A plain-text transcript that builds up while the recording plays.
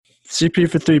CP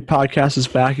for Three podcast is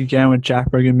back again with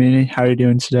Jack Bergamini. How are you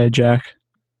doing today, Jack?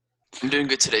 I'm doing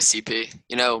good today,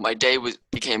 CP. My day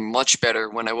became much better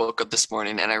when I woke up this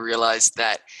morning and I realized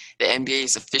that the NBA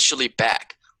is officially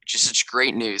back, which is such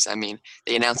great news.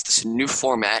 They announced this new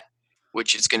format,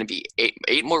 which is going to be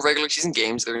eight more regular season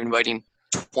games. They're inviting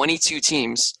 22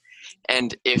 teams,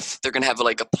 and if they're going to have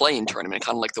like a play-in tournament,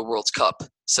 kind of like the World Cup.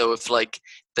 So if like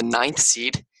the ninth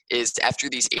seed is after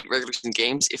these eight regular season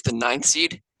games, if the ninth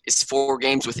seed is 4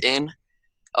 games within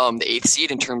the eighth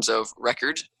seed in terms of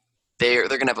record, they're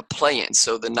going to have a play-in.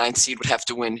 So the ninth seed would have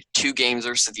to win 2 games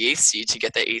versus the eighth seed to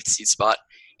get that eighth seed spot,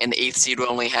 and the eighth seed would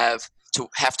only have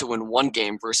to win 1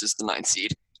 game versus the ninth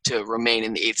seed to remain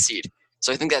in the eighth seed.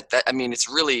 So I think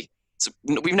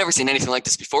we've never seen anything like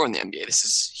this before in the NBA. This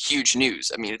is huge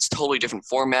news. It's a totally different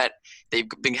format. They've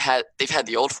had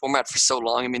the old format for so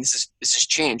long. This is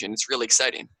change, and it's really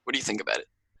exciting. What do you think about it?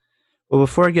 Well,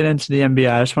 before I get into the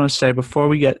NBA, I just want to say before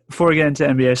we get into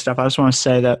NBA stuff, I just want to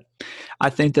say that I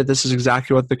think that this is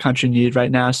exactly what the country needs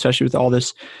right now, especially with all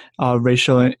this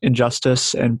racial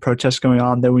injustice and protests going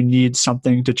on. That we need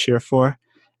something to cheer for,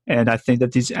 and I think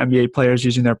that these NBA players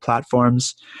using their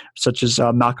platforms, such as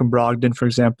Malcolm Brogdon, for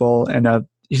example, and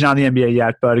he's not in the NBA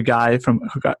yet, but a guy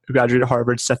who graduated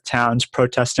Harvard, Seth Towns,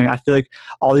 protesting. I feel like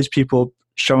all these people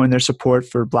showing their support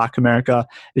for Black America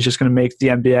is just going to make the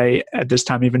NBA at this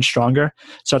time even stronger.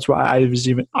 So that's why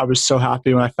I was so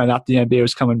happy when I found out the NBA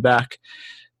was coming back.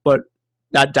 But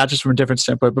that just from a different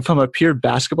standpoint. But from a pure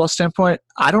basketball standpoint,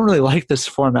 I don't really like this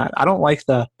format. I don't like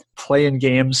the play-in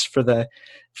games for the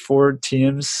 4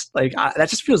 teams. That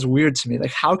just feels weird to me.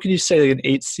 Like, how can you say like an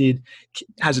 8 seed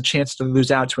has a chance to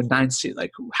lose out to a 9 seed?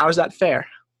 Like, how is that fair?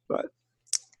 But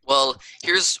Well,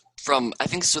 I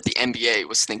think this is what the NBA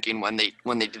was thinking when they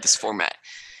did this format,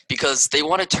 because they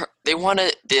wanted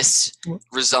this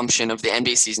resumption of the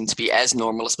NBA season to be as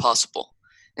normal as possible.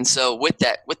 And so with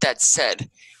that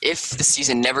said, if the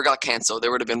season never got canceled,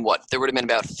 there would have been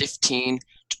about 15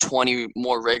 to 20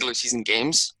 more regular season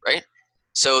games, right?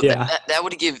 So yeah, that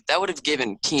would have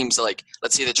given teams like,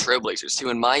 let's say, the Trailblazers, who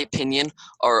in my opinion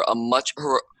are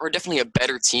definitely a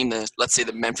better team than, let's say,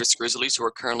 the Memphis Grizzlies, who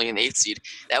are currently in the eighth seed.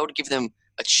 That would give them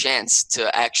a chance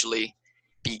to actually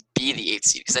be the eighth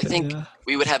seed, because I think yeah.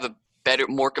 we would have a better,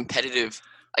 more competitive,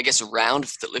 I guess, round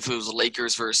if it was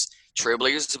Lakers versus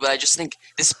Trailblazers. But I just think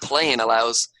this play-in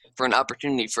allows for an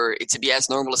opportunity for it to be as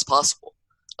normal as possible.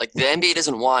 Like, the NBA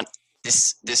doesn't want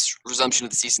this resumption of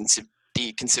the season to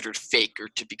be considered fake or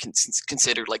to be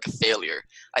considered like a failure.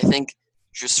 I think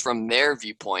just from their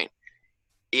viewpoint,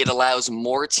 it allows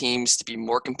more teams to be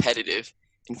more competitive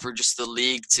and for just the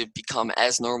league to become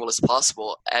as normal as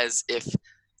possible, as if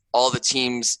all the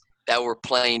teams that were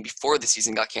playing before the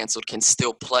season got canceled can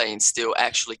still play and still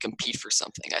actually compete for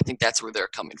something. I think that's where they're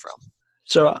coming from.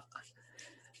 So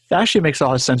that actually makes a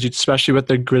lot of sense, especially with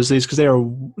the Grizzlies, because they are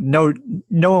no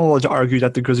one will argue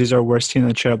that the Grizzlies are a worse team than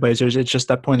the Trailblazers. It's just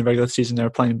that point in the regular season they were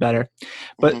playing better.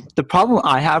 But the problem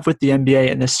I have with the NBA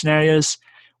in this scenario is,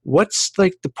 what's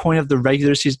like the point of the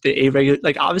regular season?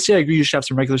 Obviously I agree you should have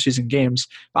some regular season games,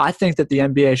 but I think that the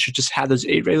NBA should just have those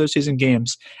 8 regular season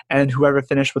games, and whoever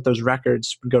finished with those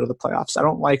records would go to the playoffs.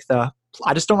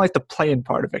 I just don't like the play-in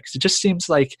part of it, because it just seems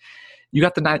like you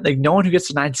got the 9, like no one who gets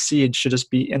the 9th seed should just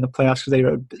be in the playoffs because they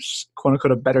are quote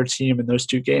unquote a better team in those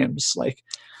 2 games. Like,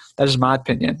 that is my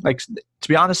opinion. Like, to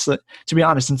be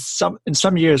honest, in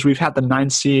some years we've had the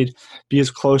 9th seed be as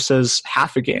close as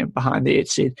half a game behind the 8th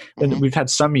seed. Then we've had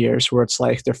some years where it's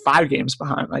like they're 5 games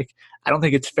behind. Like, I don't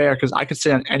think it's fair, because I could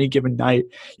say on any given night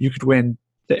you could win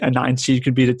a 9 seed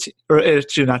could beat a team, or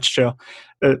it's not true.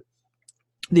 The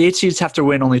 8 seeds have to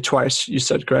win only twice. You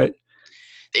said, correct?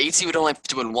 The eighth seed would only have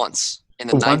to win once, and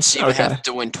the ninth seed would have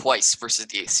to win twice versus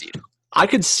the eighth seed. I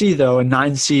could see, though, a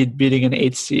 9 seed beating an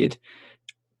 8 seed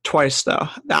twice, though.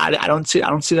 I don't see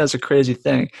that as a crazy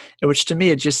thing. Which to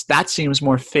me, that seems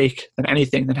more fake than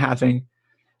anything, than having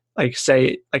I've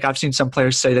seen some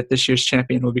players say that this year's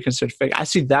champion will be considered fake. I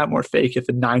see that more fake if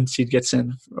a 9 seed gets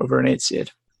in over an 8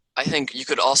 seed. I think you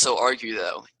could also argue,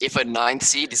 though, if a ninth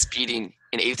seed is beating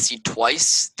an eighth seed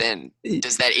twice, then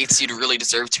does that eighth seed really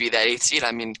deserve to be that eighth seed?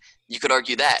 You could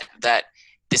argue that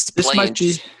this play-in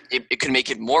it could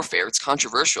make it more fair. It's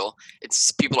controversial.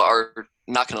 People are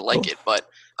not going to like it, but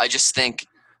I just think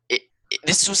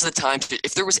this was the time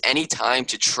if there was any time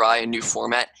to try a new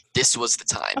format, this was the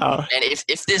time. And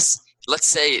if this, let's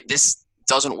say this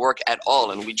doesn't work at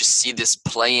all, and we just see this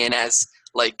play-in as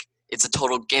like it's a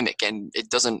total gimmick and it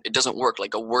doesn't work.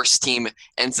 Like, a worse team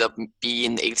ends up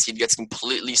being the eighth seed, gets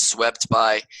completely swept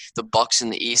by the Bucks in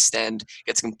the East, and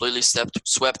gets completely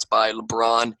swept by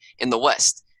LeBron in the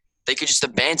West. they could just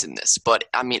abandon this. But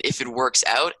I mean, if it works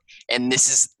out, and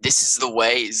this is the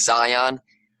way Zion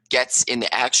gets in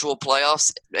the actual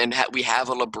playoffs, and we have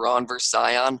a LeBron versus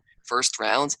Zion first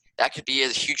round, that could be a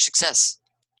huge success.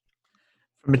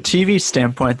 From a TV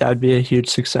standpoint, that would be a huge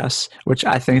success, which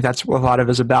I think that's what a lot of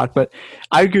it is about. But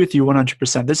I agree with you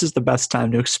 100%. This is the best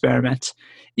time to experiment.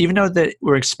 Even though that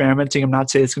we're experimenting, I'm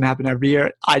not saying it's going to happen every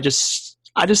year. I just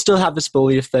still have this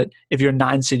belief that if you're a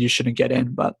 9 seed, you shouldn't get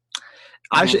in. But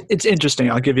it's interesting.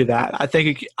 I'll give you that.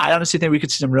 I honestly think we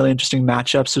could see some really interesting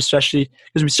matchups, especially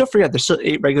because we still forget there's still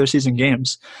 8 regular season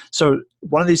games. So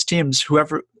one of these teams,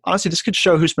 whoever, honestly, this could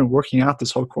show who's been working out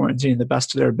this whole quarantine the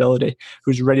best of their ability,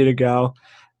 who's ready to go.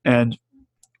 And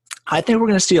I think we're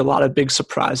going to see a lot of big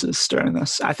surprises during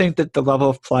this. I think that the level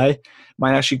of play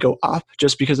might actually go up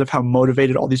just because of how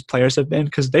motivated all these players have been,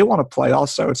 because they want to play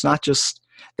also. It's not just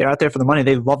they're out there for the money.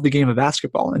 They love the game of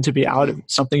basketball, and to be out of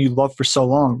something you love for so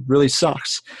long really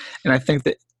sucks. And I think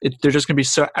that they're just going to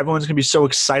be everyone's going to be so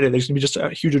excited. There's going to be just a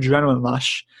huge adrenaline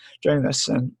rush during this.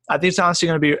 And I think it's honestly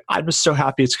going to be, I'm just so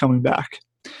happy it's coming back.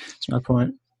 That's my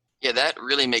point. Yeah, that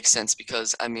really makes sense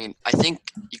because, I mean, I think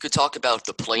you could talk about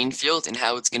the playing field and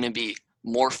how it's going to be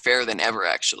more fair than ever,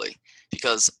 actually,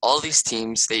 because all these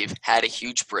teams, they've had a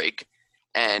huge break,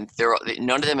 and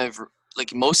none of them have,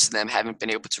 like, most of them haven't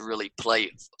been able to really play,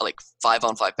 like,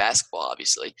 5-on-5 basketball,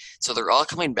 obviously. So they're all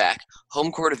coming back.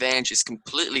 Home court advantage is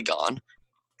completely gone.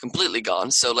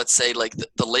 So let's say, like,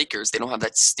 the Lakers, they don't have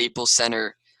that Staples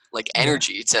Center, like,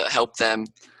 energy to help them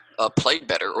play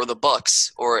better, or the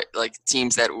Bucks, or like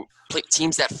teams that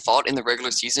fought in the regular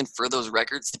season for those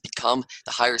records to become the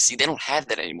higher seed. They don't have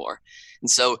that anymore, and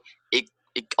so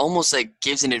it almost like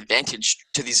gives an advantage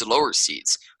to these lower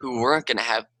seeds who weren't going to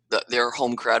have their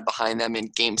home crowd behind them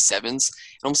in game sevens.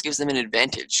 It almost gives them an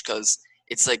advantage because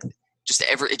it's like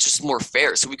it's just more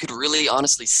fair. So we could really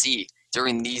honestly see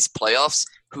during these playoffs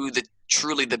who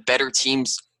truly the better team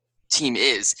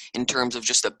is in terms of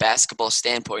just a basketball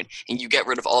standpoint, and you get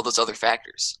rid of all those other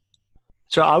factors.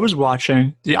 So I was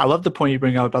watching, I love the point you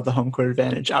bring up about the home court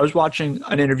advantage. I was watching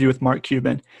an interview with Mark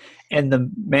Cuban, and the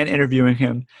man interviewing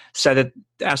him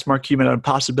asked Mark Cuban on a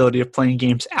possibility of playing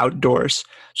games outdoors.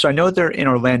 So I know they're in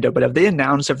Orlando, but have they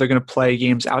announced if they're going to play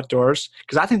games outdoors?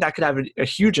 Because I think that could have a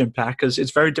huge impact, because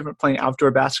it's very different playing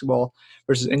outdoor basketball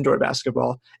versus indoor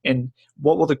basketball. And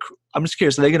I'm just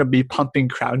curious, are they going to be pumping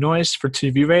crowd noise for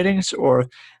TV ratings? Or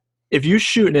if you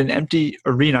shoot in an empty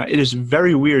arena, it is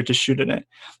very weird to shoot in it.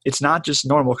 It's not just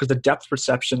normal because the depth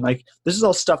perception, like this is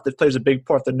all stuff that plays a big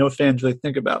part that no fans really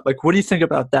think about. Like, what do you think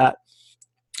about that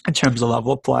in terms of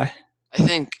level of play? I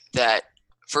think that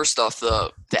first off,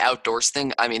 the outdoors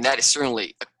thing, I mean, that is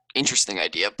certainly an interesting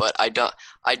idea, but I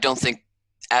don't think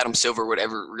Adam Silver would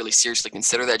ever really seriously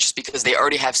consider that, just because they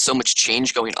already have so much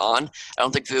change going on. I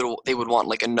don't think they would want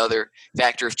like another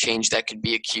factor of change that could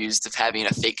be accused of having a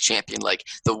fake champion, like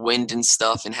the wind and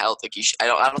stuff, and how like I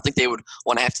don't think they would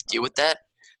want to have to deal with that.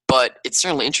 But it's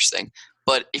certainly interesting.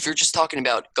 But if you're just talking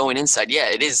about going inside, yeah,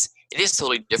 it is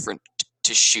totally different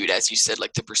to shoot, as you said,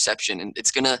 like the perception, and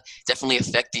it's gonna definitely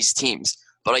affect these teams.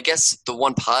 But I guess the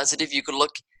one positive you could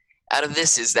look out of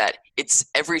this is that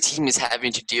every team is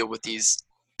having to deal with this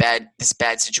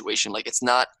bad situation. Like it's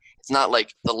not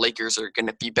like the Lakers are going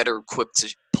to be better equipped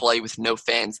to play with no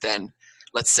fans than,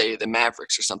 let's say, the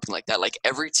Mavericks or something like that. Like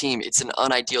every team, it's an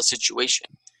unideal situation.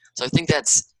 So I think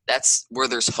that's where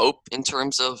there's hope in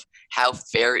terms of how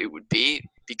fair it would be,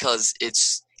 because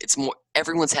it's more,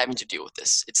 everyone's having to deal with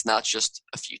this. It's not just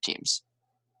a few teams.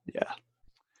 Yeah.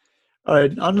 All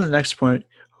right, on to the next point.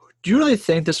 Do you really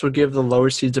think this would give the lower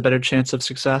seeds a better chance of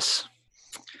success?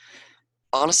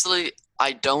 Honestly,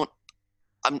 I don't.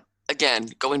 Again,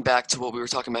 going back to what we were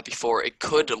talking about before, it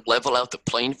could level out the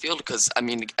playing field because, I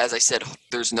mean, as I said,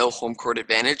 there's no home court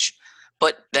advantage.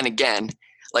 But then again,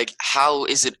 like, how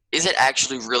is it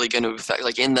actually really going to affect,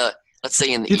 like, let's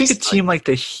say in the East? Do you think a team like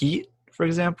the Heat, for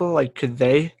example, like, could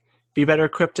they be better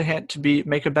equipped to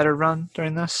make a better run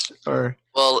during this? Or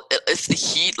well, if the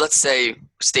Heat, let's say,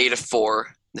 stayed at 4,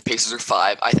 the Pacers are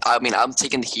 5. I mean, I'm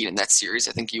taking the Heat in that series.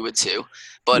 I think you would too.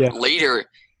 But yeah. later,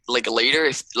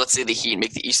 if let's say the Heat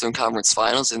make the Eastern Conference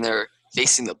Finals and they're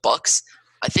facing the Bucks,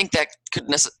 I think that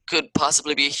could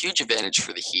possibly be a huge advantage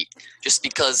for the Heat, just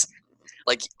because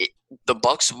like the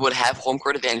Bucks would have home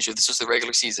court advantage if this was the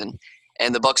regular season,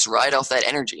 and the Bucks ride off that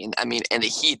energy. And I mean, and the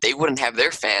Heat, they wouldn't have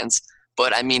their fans,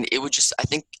 but I mean, it would just, I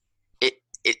think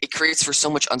it creates for so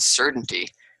much uncertainty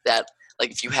that, like,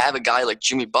 if you have a guy like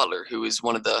Jimmy Butler, who is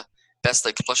one of the best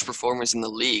like clutch performers in the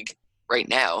league right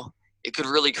now, it could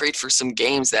really create for some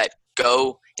games that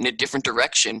go in a different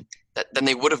direction than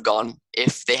they would have gone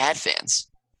if they had fans.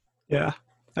 Yeah.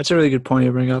 That's a really good point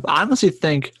you bring up. I honestly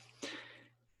think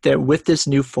that with this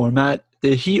new format,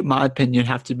 the Heat, in my opinion,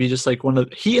 have to be just like one of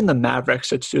the Heat and the Mavericks.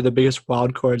 That's two of the biggest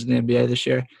wild cards in the NBA this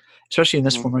year, especially in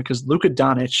this Mhm. format. Because Luka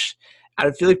Doncic, I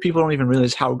feel like people don't even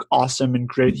realize how awesome and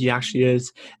great he actually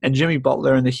is. And Jimmy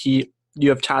Butler in the Heat, you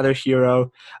have Tyler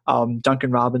Hero,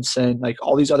 Duncan Robinson, like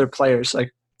all these other players.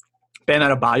 Like Bam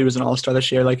Adebayo was an all-star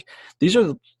this year. Like these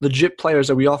are legit players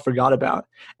that we all forgot about.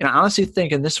 And I honestly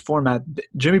think in this format,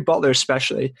 Jimmy Butler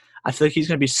especially, I feel like he's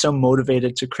going to be so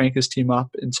motivated to crank his team up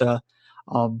into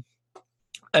um,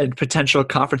 a potential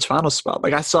conference final spot.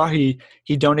 Like I saw he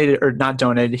donated or not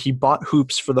donated. He bought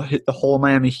hoops for the whole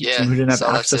Miami Heat Yeah, team who didn't have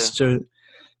saw that access too.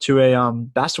 to a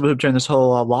basketball hoop during this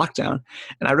whole lockdown.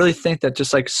 And I really think that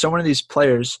just like so many of these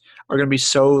players are going to be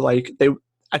so like they.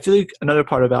 I feel like another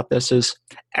part about this is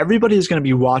everybody is going to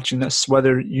be watching this,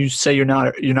 whether you say you're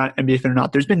not NBA fan or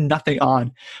not. There's been nothing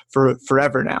on for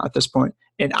forever now at this point,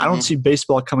 and I don't Hmm. see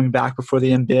baseball coming back before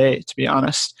the NBA, to be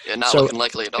honest. Yeah, not So looking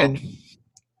likely at all. and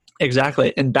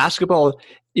exactly. And basketball,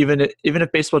 even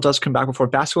if baseball does come back before,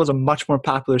 basketball is a much more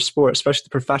popular sport, especially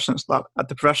at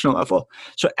the professional level.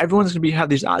 So everyone's going to have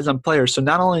these eyes on players. So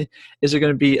not only is it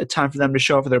going to be a time for them to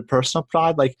show off their personal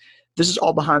pride, like this is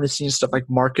all behind the scenes stuff like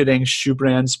marketing, shoe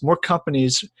brands. More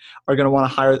companies are going to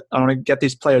want to get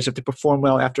these players if they perform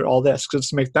well after all this because it's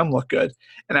to make them look good.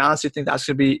 And I honestly think that's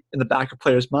going to be in the back of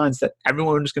players' minds that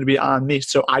everyone is going to be on me.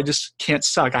 So I just can't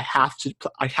suck. I have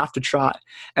to try.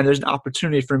 And there's an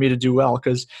opportunity for me to do well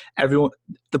because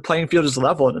the playing field is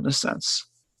leveled in a sense.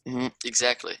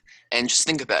 Exactly. And just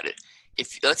think about it.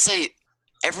 If let's say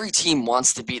every team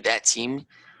wants to be that team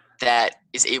that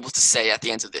is able to say at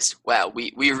the end of this, wow,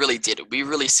 we really did it. We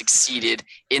really succeeded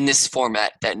in this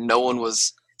format that no one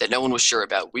was sure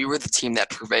about. We were the team that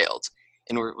prevailed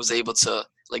and was able to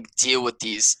like deal with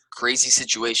these crazy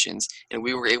situations, and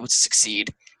we were able to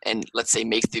succeed and let's say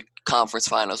make the conference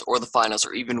finals or the finals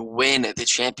or even win the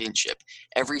championship.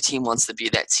 Every team wants to be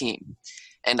that team.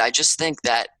 And I just think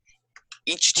that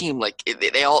each team, like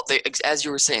as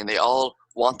you were saying, they all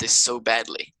want this so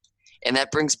badly, and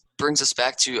that brings us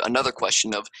back to another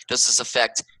question of does this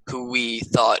affect who we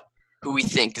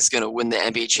think is going to win the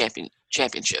NBA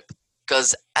championship?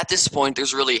 Because at this point,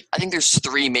 I think there's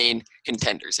three main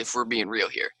contenders. If we're being real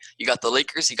here, you got the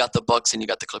Lakers, you got the Bucks, and you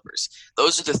got the Clippers.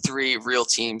 Those are the three real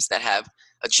teams that have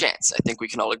a chance. I think we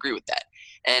can all agree with that.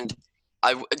 And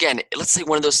again, let's say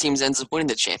one of those teams ends up winning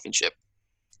the championship,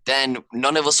 then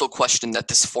none of us will question that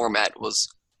this format was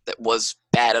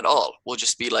bad at all. We'll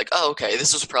just be like, oh, okay,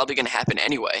 this was probably going to happen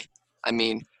anyway. I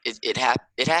mean, it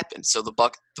happened. So the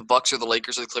Bucks or the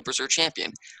Lakers or the Clippers are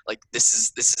champion. Like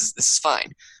this is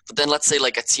fine. But then let's say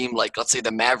like a team like let's say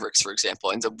the Mavericks, for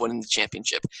example, ends up winning the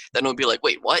championship. Then it'll be like,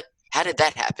 wait, what? How did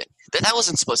that happen? That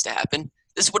wasn't supposed to happen.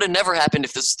 This would have never happened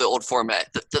if this was the old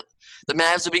format. The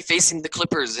Mavs would be facing the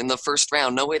Clippers in the first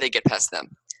round. No way they get past them.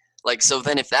 Like, so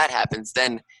then if that happens,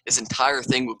 then this entire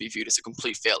thing would be viewed as a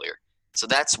complete failure. So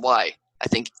that's why I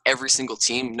think every single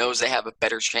team knows they have a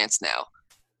better chance now.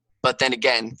 But then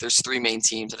again, there's three main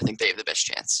teams that I think they have the best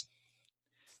chance.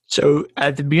 So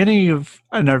at the beginning of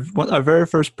our very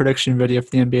first prediction video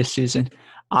for the NBA season,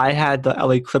 I had the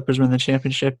LA Clippers win the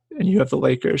championship, and you have the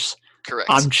Lakers. Correct.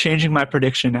 I'm changing my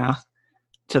prediction now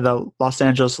to the Los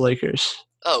Angeles Lakers.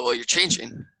 Oh, well, you're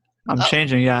changing. I'm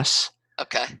changing, yes.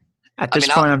 Okay. At this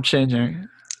point, I'm changing.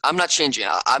 I'm not changing.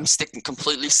 I'm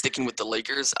completely sticking with the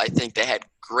Lakers. I think they had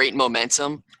great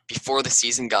momentum before the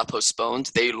season got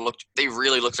postponed. They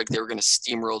really looked like they were going to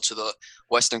steamroll to the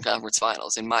Western Conference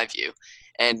Finals, in my view.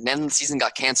 And then the season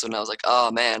got canceled, and I was like,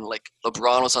 oh man, like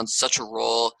LeBron was on such a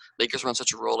roll, Lakers were on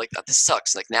such a roll. Like this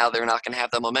sucks. Like now they're not going to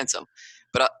have that momentum.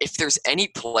 But if there's any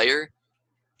player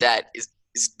that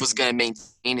was going to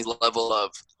maintain his level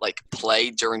of like play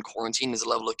during quarantine, his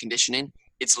level of conditioning,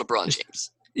 it's LeBron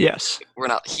James. Yes. We're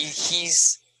not.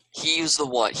 He was the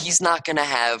one. He's not going to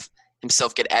have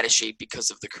himself get out of shape because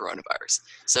of the coronavirus.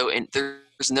 So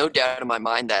there's no doubt in my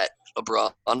mind that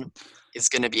LeBron is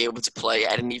going to be able to play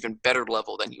at an even better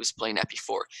level than he was playing at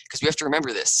before. Because we have to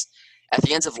remember this. At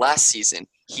the end of last season,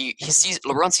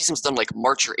 LeBron's season was done like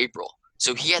March or April.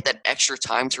 So he had that extra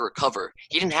time to recover.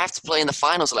 He didn't have to play in the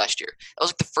finals last year. That was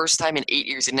like the first time in 8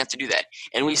 years he didn't have to do that.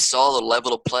 And we saw the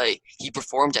level of play he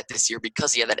performed at this year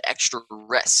because he had that extra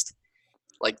rest.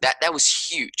 Like that was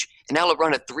huge. And now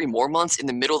LeBron had 3 more months in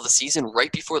the middle of the season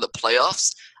right before the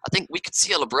playoffs. I think we could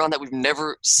see a LeBron that we've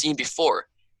never seen before.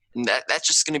 And that's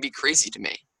just going to be crazy to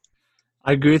me.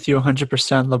 I agree with you 100%.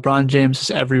 LeBron James has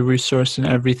every resource and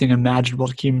everything imaginable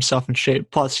to keep himself in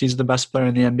shape. Plus, he's the best player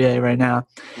in the NBA right now.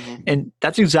 Mm-hmm. And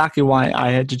that's exactly why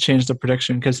I had to change the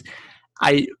prediction because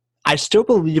I I still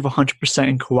believe 100%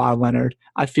 in Kawhi Leonard.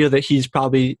 I feel that he's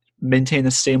probably maintained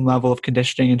the same level of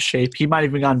conditioning and shape. He might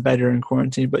have even gotten better in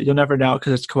quarantine, but you'll never know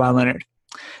because it's Kawhi Leonard.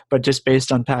 But just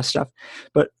based on past stuff.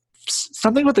 But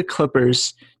something with the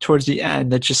Clippers towards the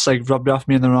end that just like rubbed off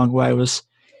me in the wrong way was,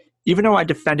 even though I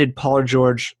defended Paul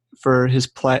George for his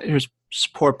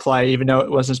poor play, even though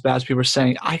it wasn't as bad as people were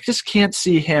saying, I just can't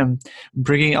see him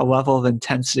bringing a level of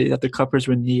intensity that the Clippers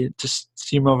would need to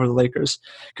steamroll the Lakers.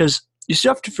 Because you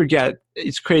still have to forget,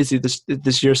 it's crazy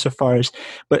this year so far is,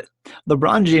 but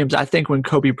LeBron James, I think when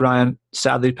Kobe Bryant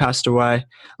sadly passed away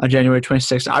on January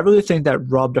 26th, I really think that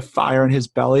rubbed a fire in his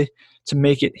belly to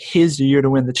make it his year to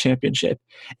win the championship.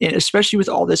 And especially with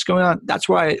all this going on, that's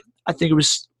why I think it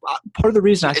was part of the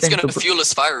reason I think it's going to fuel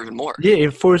his fire even more. Yeah,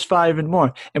 it fuels fire even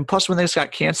more. And plus, when this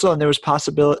got canceled and there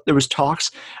was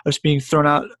talks of being thrown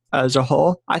out as a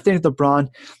whole, I think LeBron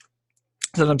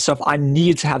said to himself, I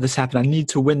need to have this happen. I need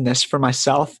to win this for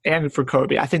myself and for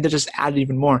Kobe. I think that just added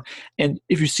even more. And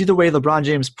if you see the way LeBron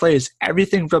James plays,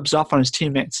 everything rubs off on his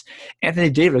teammates. Anthony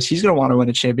Davis, he's going to want to win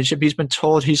a championship. He's been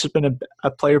told he's just been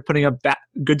a player putting up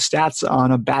good stats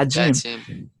on a bad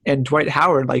team. And Dwight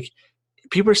Howard, like,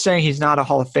 people are saying he's not a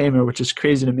Hall of Famer, which is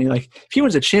crazy to me. Like, if he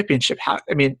wins a championship,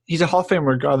 he's a Hall of Famer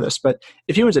regardless, but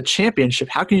if he wins a championship,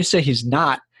 how can you say he's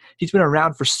not? He's been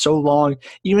around for so long,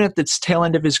 even at the tail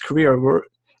end of his career.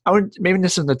 Maybe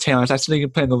this isn't the tail end. I still think he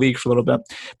can play in the league for a little bit,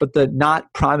 but the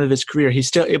not prime of his career, he's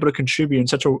still able to contribute in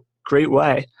such a great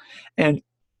way. And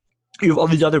you have all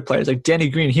these other players like Danny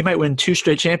Green. He might win 2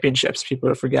 straight championships. People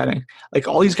are forgetting. Like,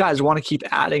 all these guys want to keep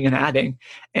adding and adding,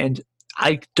 and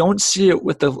I don't see it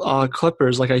with the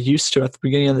Clippers like I used to at the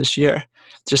beginning of this year.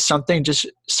 Just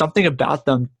something about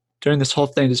them during this whole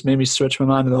thing just made me switch my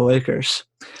mind to the Lakers.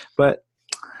 But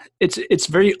it's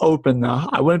very open though.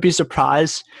 I wouldn't be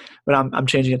surprised, but I'm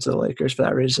changing it to the Lakers for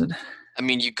that reason. I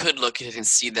mean, you could look at it and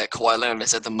see that Kawhi Leonard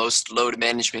has had the most load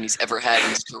management he's ever had in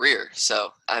his career.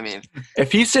 So, I mean,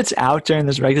 if he sits out during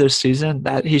this regular season,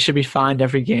 that he should be fined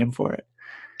every game for it.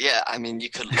 Yeah, I mean, you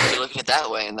could look at it that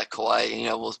way, and that Kawhi,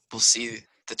 we'll see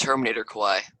the Terminator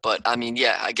Kawhi. But I mean,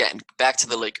 yeah, again, back to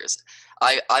the Lakers.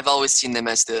 I've always seen them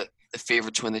as the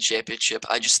favorite to win the championship.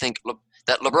 I just think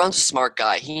that LeBron's a smart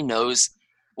guy. He knows,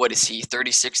 what is he,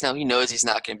 36 now? He knows he's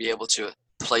not going to be able to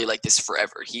play like this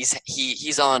forever.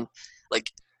 He's on, like,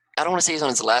 I don't want to say he's on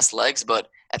his last legs, but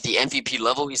at the MVP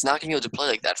level, he's not going to be able to play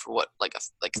like that for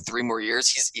like 3 more years.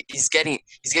 He's getting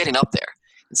up there,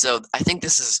 and so I think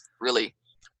this is really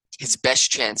his best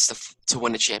chance to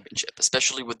win a championship,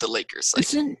 especially with the Lakers. Like,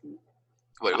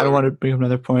 I don't want to bring up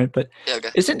another point, but yeah, okay.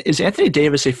 Is Anthony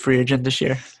Davis a free agent this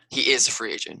year? He is a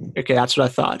free agent. Okay, that's what I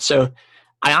thought. So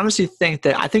I honestly think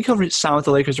he'll sign with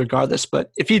the Lakers regardless,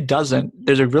 but if he doesn't,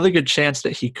 there's a really good chance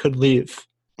that he could leave.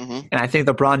 Mm-hmm. And I think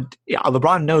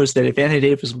LeBron knows that if Anthony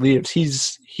Davis leaves,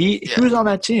 he was on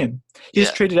that team.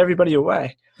 He's traded everybody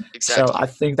away. Exactly. So I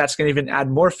think that's going to even add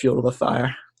more fuel to the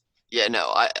fire. Yeah,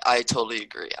 no, I totally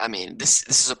agree. I mean, this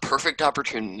is a perfect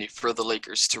opportunity for the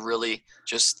Lakers to really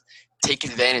just take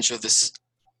advantage of this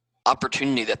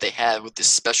opportunity that they have with this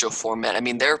special format. I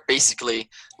mean, they're basically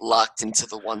locked into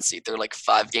the 1 seed. They're like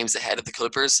 5 games ahead of the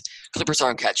Clippers. Clippers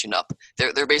aren't catching up.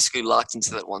 They're basically locked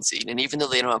into that 1 seed. And even though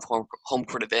they don't have home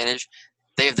court advantage,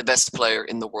 they have the best player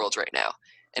in the world right now.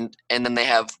 And then they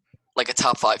have like a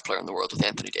top 5 player in the world with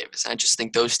Anthony Davis. I just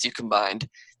think those two combined,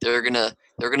 they're gonna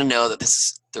know that this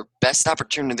is their best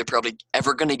opportunity they're probably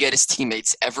ever gonna get as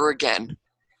teammates ever again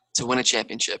to win a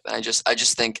championship. And I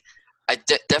just think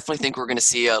definitely think we're gonna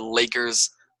see a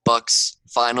Lakers-Bucks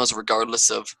finals, regardless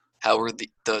of how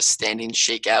the standings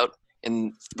shake out.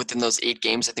 And within those 8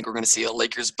 games, I think we're gonna see a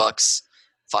Lakers-Bucks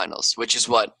finals, which is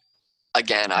what,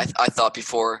 again, I thought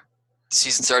before the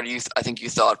season started. I think you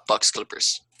thought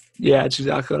Bucks-Clippers. Yeah, it's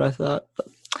exactly what I thought.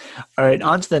 All right,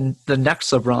 on to the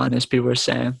next LeBron, as people were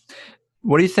saying.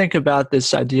 What do you think about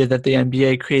this idea that the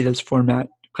NBA created this format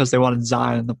because they wanted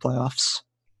Zion in the playoffs?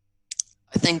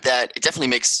 I think that it definitely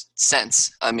makes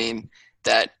sense. I mean,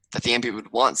 that the NBA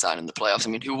would want Zion in the playoffs. I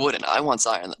mean, who wouldn't? I want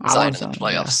Zion in the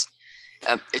playoffs.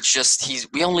 Yeah. It's just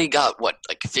we only got,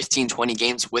 15, 20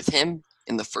 games with him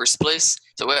in the first place.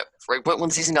 So when the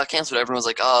season got canceled, everyone was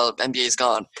like, oh, NBA's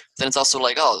gone. Then it's also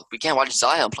like, oh, we can't watch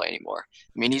Zion play anymore.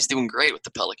 I mean, he's doing great with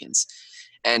the Pelicans.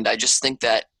 And I just think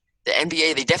that the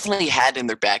NBA, they definitely had in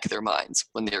their back of their minds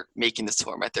when they're making this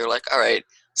format. They're like, all right,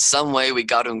 some way we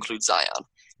got to include Zion.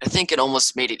 I think it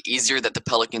almost made it easier that the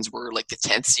Pelicans were like the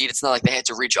 10th seed. It's not like they had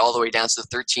to reach all the way down to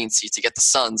the 13th seed to get the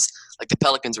Suns. Like the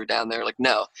Pelicans were down there. Like,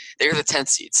 no, they're the 10th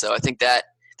seed. So I think that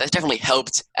definitely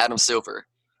helped Adam Silver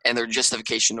and their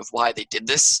justification of why they did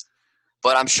this.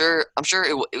 But I'm sure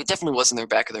it definitely was in their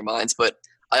back of their minds. But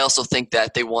I also think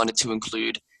that they wanted to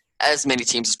include as many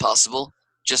teams as possible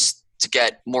just to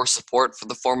get more support for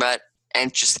the format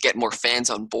and just to get more fans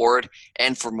on board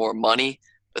and for more money.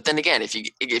 But then again, if you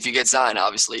get Zion,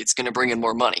 obviously it's going to bring in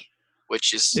more money,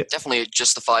 which is definitely a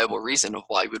justifiable reason of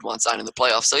why we would want Zion in the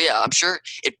playoffs. So yeah, I'm sure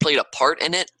it played a part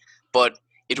in it, but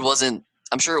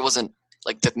I'm sure it wasn't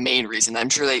like the main reason. I'm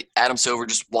sure Adam Silver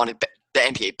just wanted the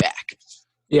NBA back.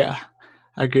 Yeah,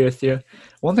 I agree with you.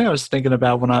 One thing I was thinking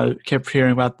about when I kept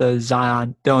hearing about the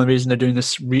Zion, the only reason they're doing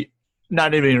this,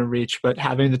 not even a reach, but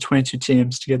having the 22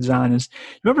 teams to get Zion is,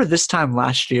 remember this time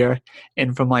last year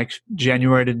and from like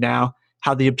January to now,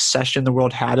 how the obsession the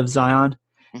world had of Zion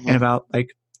and about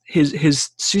like his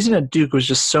season at Duke was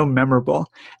just so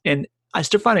memorable. And I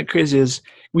still find it crazy is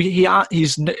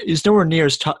he's nowhere near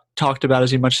as talked about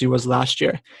as much as he was last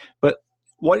year. But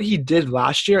what he did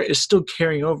last year is still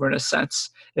carrying over in a sense.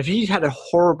 If he had a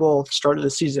horrible start of the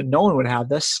season, no one would have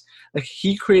this. Like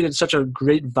he created such a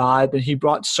great vibe and he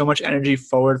brought so much energy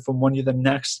forward from one year to the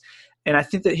next. And I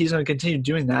think that he's going to continue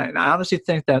doing that. And I honestly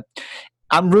think that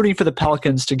I'm rooting for the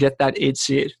Pelicans to get that 8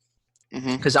 seed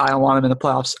because I don't want them in the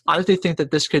playoffs. I honestly think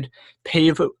that this could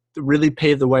really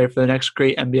pave the way for the next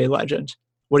great NBA legend.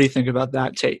 What do you think about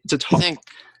that, Tate? It's a tough.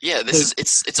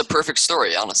 It's a perfect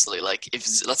story, honestly. Like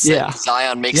if let's say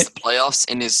Zion makes the playoffs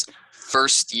in his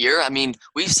first year, I mean,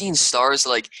 we've seen stars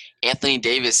like Anthony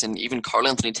Davis and even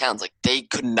Karl-Anthony Towns, like they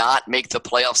could not make the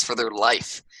playoffs for their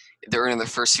life during their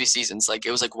first few seasons. Like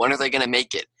it was like, when are they going to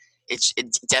make it? It's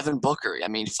Devin Booker. I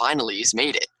mean, finally he's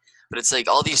made it. But it's like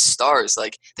all these stars,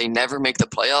 like they never make the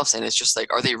playoffs, and it's just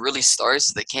like, are they really stars?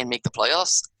 They can't make the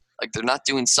playoffs. Like they're not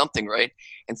doing something right.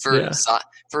 And for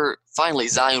finally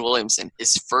Zion Williamson,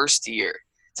 his first year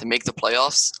to make the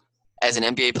playoffs as an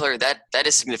NBA player, that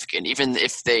is significant. Even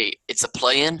if it's a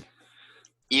play-in,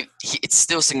 it's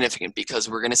still significant because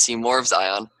we're going to see more of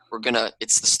Zion.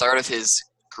 It's the start of his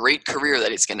great career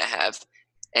that he's going to have,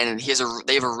 and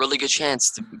they have a really good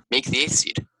chance to make the 8th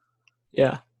seed.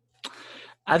 Yeah.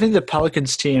 I think the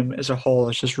Pelicans team as a whole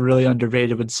is just really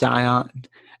underrated with Zion.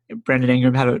 Brandon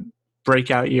Ingram had a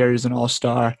breakout year as an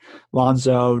all-star.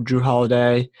 Lonzo, Drew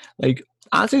Holiday. Like,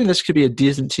 I think this could be a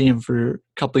decent team for a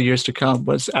couple of years to come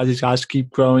as these guys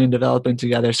keep growing and developing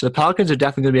together. So the Pelicans are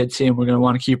definitely going to be a team we're going to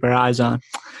want to keep our eyes on.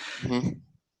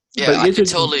 Yeah, I could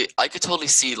totally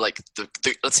see like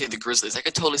let's say the Grizzlies. I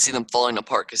could totally see them falling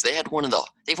apart because they've one of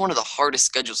the hardest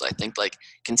schedules. I think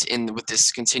with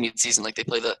this continued season, like they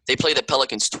play the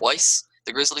Pelicans twice,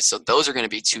 the Grizzlies. So those are going to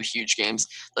be 2 huge games.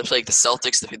 They play the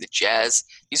Celtics. They play the Jazz.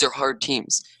 These are hard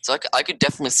teams. So I could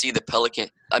definitely see the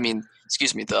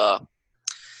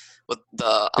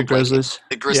Grizzlies.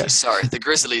 The Grizzlies. Sorry, the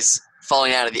Grizzlies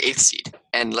falling out of the 8th seed,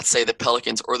 and let's say the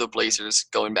Pelicans or the Blazers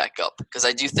going back up. Because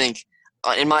I do think,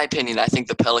 in my opinion, I think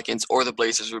the Pelicans or the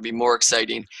Blazers would be more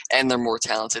exciting and they're more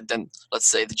talented than, let's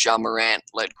say, the Ja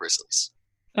Morant-led Grizzlies.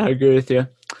 I agree with you.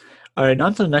 All right,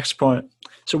 on to the next point.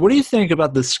 So what do you think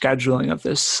about the scheduling of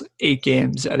this 8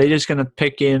 games? Are they just going to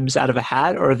pick games out of a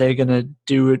hat, or are they going to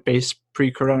do it based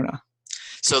pre-corona?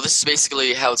 So this is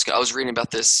basically how I was reading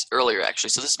about this earlier, actually.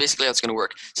 So this is basically how it's going to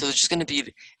work. So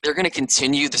they're going to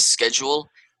continue the schedule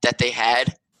that they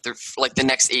had. They're like the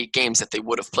next 8 games that they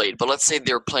would have played. But let's say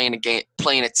they're playing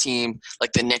a team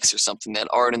like the Knicks or something that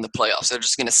aren't in the playoffs. They're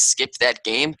just going to skip that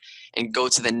game and go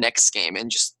to the next game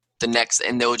and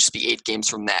they'll just be 8 games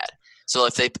from that. So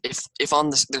if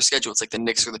on their schedule it's like the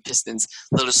Knicks or the Pistons,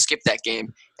 they'll just skip that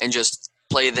game and just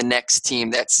play the next team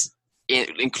that's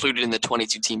included in the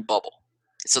 22-team bubble.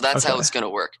 So that's how it's going to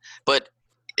work. But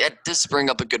that does bring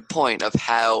up a good point of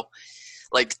how,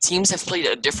 like, teams have played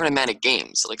a different amount of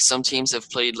games. Like, some teams have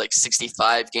played, like,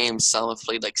 65 games. Some have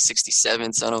played, like,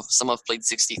 67. Some have played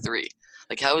 63.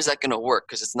 Like, how is that going to work?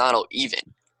 Because it's not all even.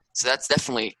 So that's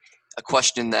definitely a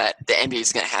question that the NBA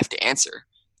is going to have to answer,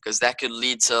 because that could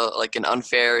lead to, like, an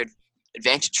unfair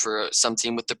advantage for some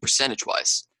team with the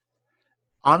percentage-wise.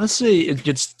 Honestly,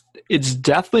 it's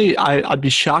definitely – I'd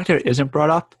be shocked if it isn't brought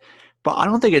up. But I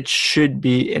don't think it should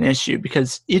be an issue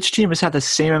because each team has had the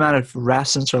same amount of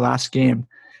rest since their last game.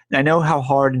 And I know how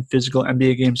hard and physical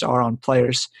NBA games are on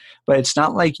players, but it's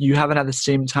not like you haven't had the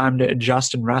same time to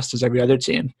adjust and rest as every other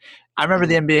team. I remember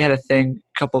the NBA had a thing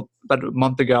about a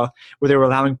month ago where they were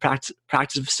allowing practice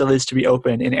facilities to be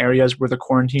open in areas where the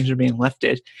quarantines were being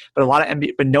lifted. But no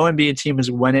NBA team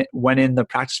has went in the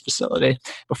practice facility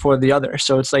before the other.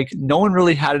 So it's like no one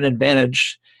really had an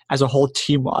advantage as a whole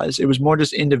team-wise. It was more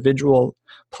just individual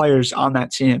players on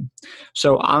that team.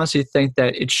 So I honestly think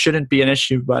that it shouldn't be an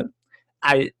issue, but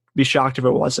I'd be shocked if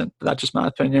it wasn't. But that's just my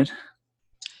opinion.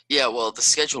 Yeah, well, the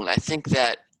scheduling, I think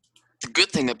that the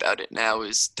good thing about it now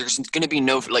is there's going to be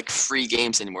no like free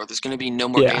games anymore. There's going to be no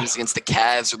more Yeah. games against the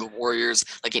Cavs or the Warriors,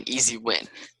 like an easy win.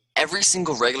 Every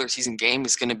single regular season game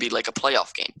is going to be like a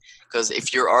playoff game, because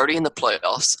if you're already in the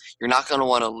playoffs, you're not going to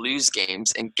want to lose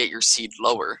games and get your seed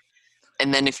lower.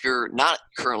 And then if you're not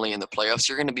currently in the playoffs,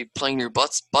 you're going to be playing your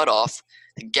butt off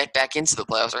to get back into the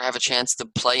playoffs or have a chance to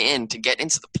play in to get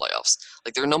into the playoffs.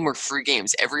 Like, there are no more free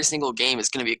games. Every single game is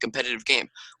going to be a competitive game,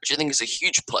 which I think is a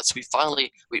huge plus.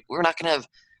 We're not going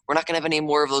to have any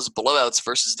more of those blowouts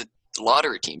versus the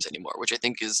lottery teams anymore, which I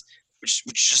think is which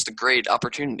is just a great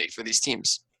opportunity for these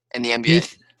teams and the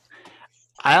NBA.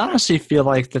 I honestly feel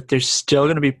like that there's still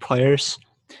going to be players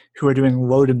who are doing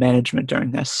load management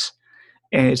during this,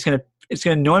 and it's going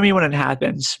to annoy me when it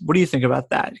happens. What do you think about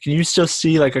that? Can you still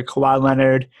see like a Kawhi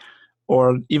Leonard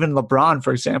or even LeBron,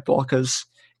 for example, because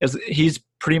he's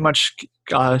pretty much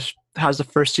has the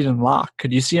first season lock?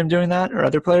 Could you see him doing that, or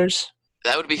other players?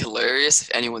 That would be hilarious if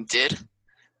anyone did,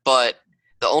 but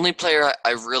the only player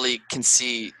I really can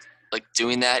see like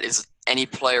doing that is any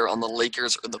player on the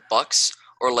Lakers or the Bucks,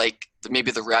 or like maybe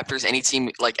the Raptors. Any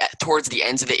team like towards the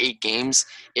ends of the 8 games,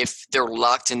 if they're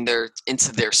locked into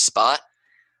their spot,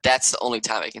 that's the only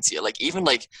time I can see it. Like, even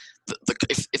like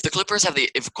if the Clippers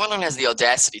if Kawhi Leonard has the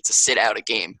audacity to sit out a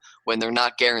game when they're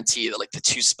not guaranteed like the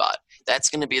 2 spot,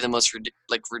 that's going to be the most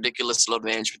ridiculous load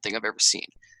management thing I've ever seen.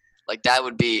 Like, that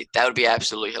would be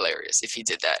absolutely hilarious if he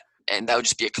did that, and that would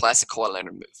just be a classic Kawhi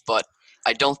Leonard move. But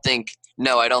I don't think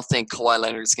Kawhi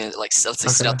Leonard is going to let's say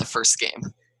sit out the first game.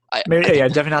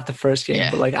 Definitely not the first game,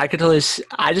 Yeah. but like I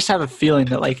just have a feeling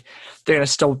that like they're going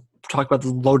to still talk about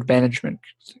the load management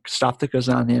stuff that goes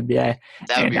on in the NBA,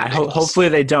 and hopefully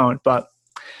they don't. But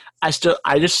I feel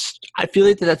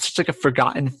like that's just like a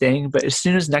forgotten thing. But as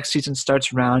soon as next season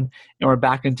starts around and we're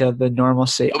back into the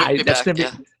normalcy,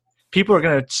 people are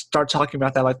going to start talking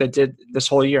about that like they did this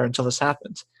whole year until this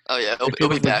happens. Oh yeah, it'll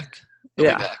be back.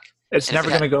 It'll be back. It's never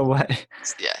going to go away.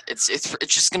 Yeah, it's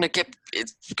just going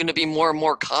to be more and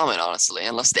more common, honestly,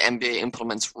 unless the NBA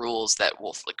implements rules that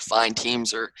will like fine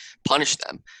teams or punish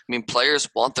them. I mean, players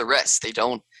want the rest.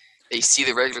 They see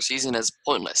the regular season as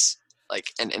pointless.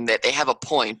 Like, and that they have a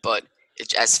point, but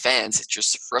as fans, it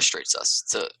just frustrates us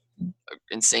to an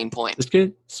insane point. Let's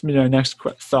get to our next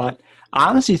thought. I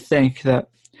honestly think that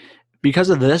because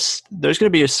of this, there's going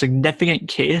to be a significant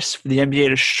case for the NBA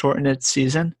to shorten its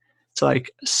season to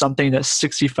like something that's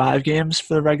 65 games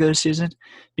for the regular season,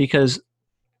 because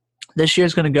this year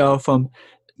is going to go from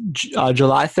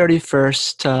July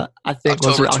 31st to I think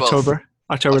October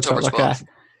 12th. Okay.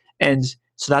 And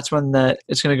so that's when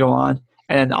it's going to go on.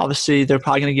 And obviously they're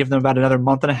probably going to give them about another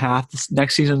month and a half. This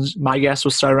next season, my guess,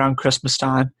 will start around Christmas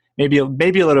time, maybe a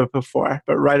little bit before,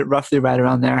 but roughly right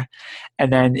around there.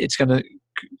 And then it's going to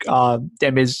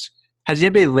has the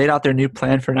NBA laid out their new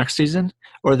plan for next season,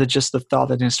 or is it just the thought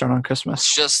that they're going to start on Christmas?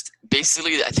 It's just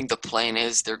basically, I think the plan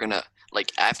is they're going to,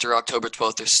 like, after October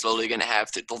 12th, they're slowly going to have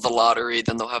the lottery,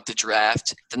 then they'll have the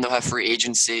draft, then they'll have free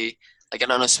agency. Like, I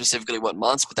don't know specifically what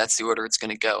months, but that's the order it's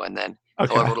going to go. And then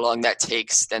however long that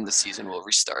takes, then the season will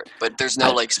restart. But there's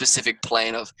no, specific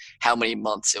plan of how many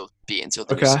months it'll be until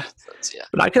the season starts. Yeah.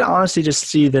 But I could honestly just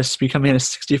see this becoming a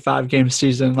 65-game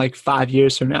season like 5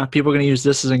 years from now. People are going to use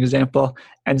this as an example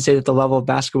and say that the level of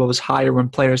basketball was higher when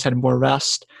players had more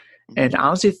rest. And I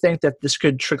honestly think that this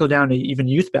could trickle down to even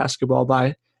youth basketball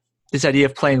by this idea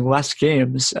of playing less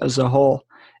games as a whole.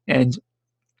 And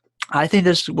I think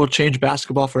this will change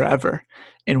basketball forever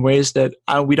in ways that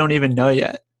we don't even know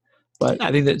yet. But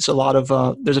I think that it's a lot of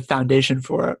there's a foundation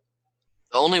for it.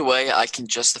 The only way I can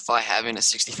justify having a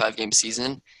 65-game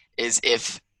season is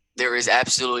if there is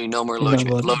absolutely no more load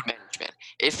management.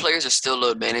 If players are still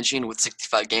load managing with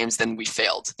 65 games, then we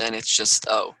failed. Then it's just,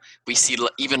 we see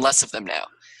even less of them now.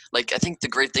 Like, I think the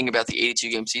great thing about the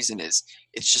 82-game season is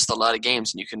it's just a lot of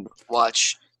games, and you can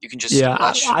watch. You can just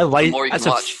watch. I like as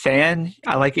a fan.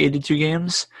 I like 82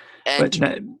 games.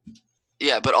 And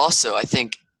but also I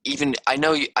think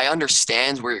I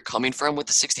understand where you're coming from with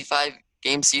the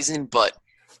 65-game season, but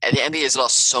the NBA has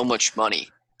lost so much money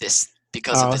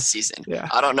because of this season. Yeah.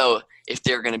 I don't know if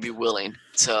they're going to be willing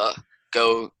to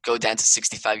go down to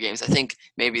 65 games. I think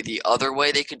maybe the other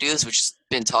way they could do this, which has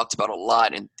been talked about a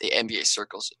lot in the NBA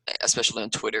circles, especially on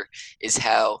Twitter, is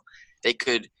how they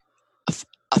could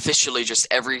officially just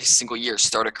every single year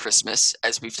start at Christmas,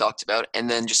 as we've talked about, and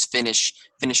then just finish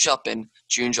up in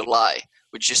June, July,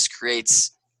 which just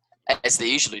creates, as they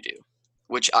usually do,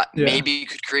 which maybe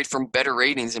could create from better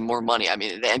ratings and more money. I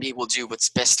mean, the NBA will do what's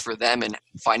best for them and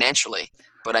financially,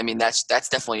 but I mean, that's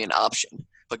definitely an option.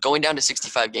 But going down to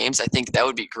 65 games, I think that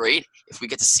would be great if we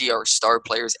get to see our star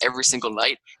players every single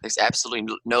night. There's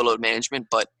absolutely no load management,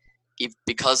 but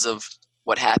because of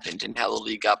what happened and how the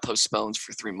league got postponed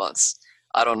for 3 months.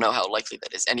 I don't know how likely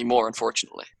that is anymore,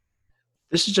 unfortunately.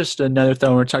 This is just another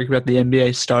thing. We're talking about the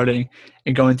NBA starting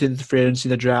and going through the free agency,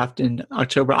 the draft in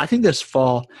October. I think this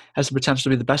fall has the potential to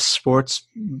be the best sports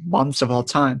months of all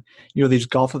time. You know, these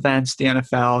golf events, the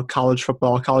NFL, college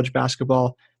football, college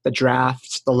basketball, the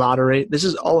draft, the lottery. This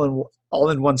is all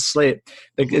in one slate.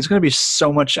 Like, it's going to be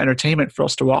so much entertainment for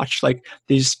us to watch. Like,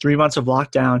 these 3 months of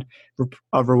lockdown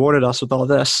rewarded us with all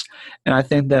this. And I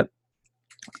think that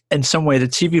in some way the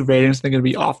TV ratings are going to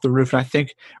be off the roof. And I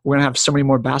think we're going to have so many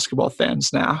more basketball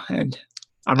fans now. And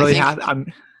I'm really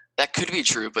happy. That could be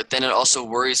true, but then it also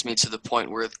worries me to the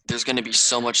point where there's going to be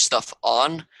so much stuff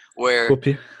on where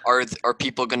are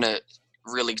people going to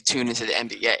really tune into the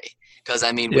NBA? Because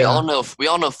I mean, we all know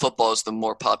football is the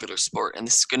more popular sport, and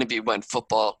this is going to be when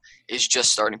football is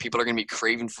just starting. People are going to be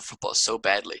craving for football so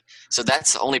badly. So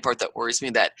that's the only part that worries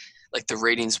me, that like the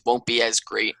ratings won't be as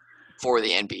great for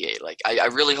the NBA. Like I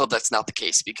really hope that's not the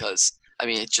case, because I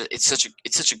mean it's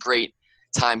such a great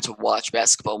time to watch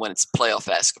basketball when it's playoff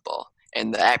basketball,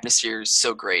 and the atmosphere is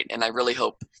so great. And I really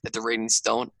hope that the ratings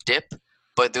don't dip,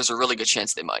 but there's a really good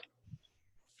chance they might.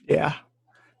 Yeah,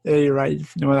 you're right. You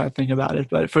know what I think about it.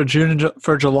 But for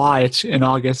July, it's in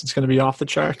August. It's going to be off the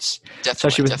charts,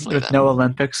 especially with no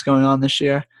Olympics going on this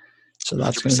year. So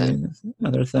that's 100%. Going to be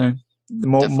another thing.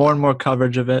 More and more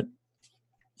coverage of it.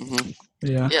 Mm-hmm.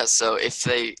 Yeah. So if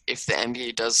the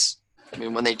NBA does, I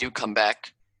mean, when they do come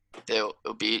back, it'll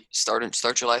be start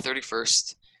July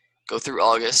 31st, go through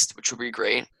August, which will be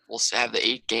great. We'll have the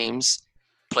 8 games.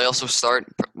 Playoffs will start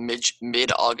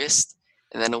mid-August,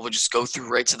 and then it will just go through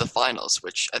right to the finals,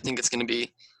 which I think it's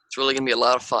really going to be a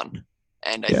lot of fun.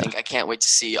 And I think I can't wait to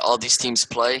see all these teams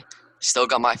play. Still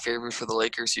got my favorite for the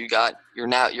Lakers. You're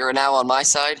now on my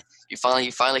side. You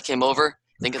finally came over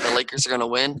thinking the Lakers are going to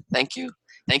win. Thank you.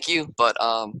 But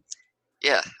I'm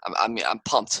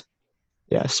pumped.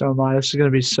 Yeah, so am I. This is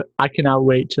going to be I cannot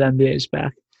wait till the NBA is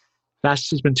back.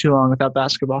 It's been too long without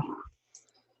basketball.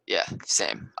 Yeah,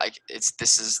 same.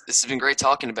 This has been great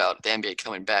talking about the NBA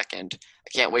coming back, and I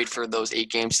can't wait for those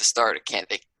 8 games to start.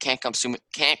 They can't come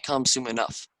soon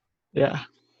enough. Yeah,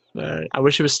 I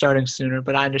wish it was starting sooner,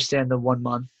 but I understand the 1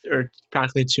 month or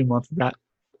practically 2 months of that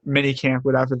mini camp,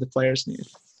 whatever the players need.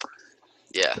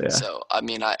 Yeah. So I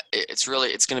mean, it's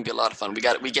going to be a lot of fun.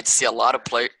 We get to see a lot of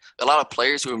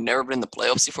players who have never been in the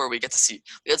playoffs before. We get to see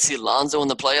Lonzo in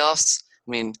the playoffs.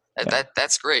 I mean,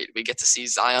 that's great. We get to see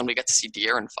Zion. We get to see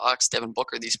De'Aaron Fox, Devin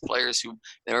Booker. These players who've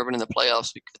never been in the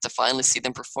playoffs. We get to finally see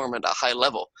them perform at a high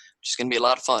level, which is going to be a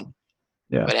lot of fun.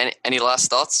 Yeah. But any last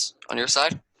thoughts on your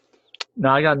side? No,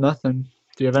 I got nothing.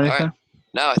 Do you have anything? Right.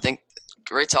 No, I think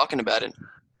great talking about it.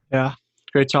 Yeah,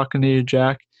 great talking to you,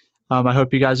 Jack. I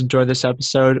hope you guys enjoyed this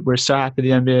episode. We're so happy the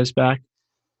NBA is back.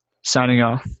 Signing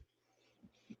off.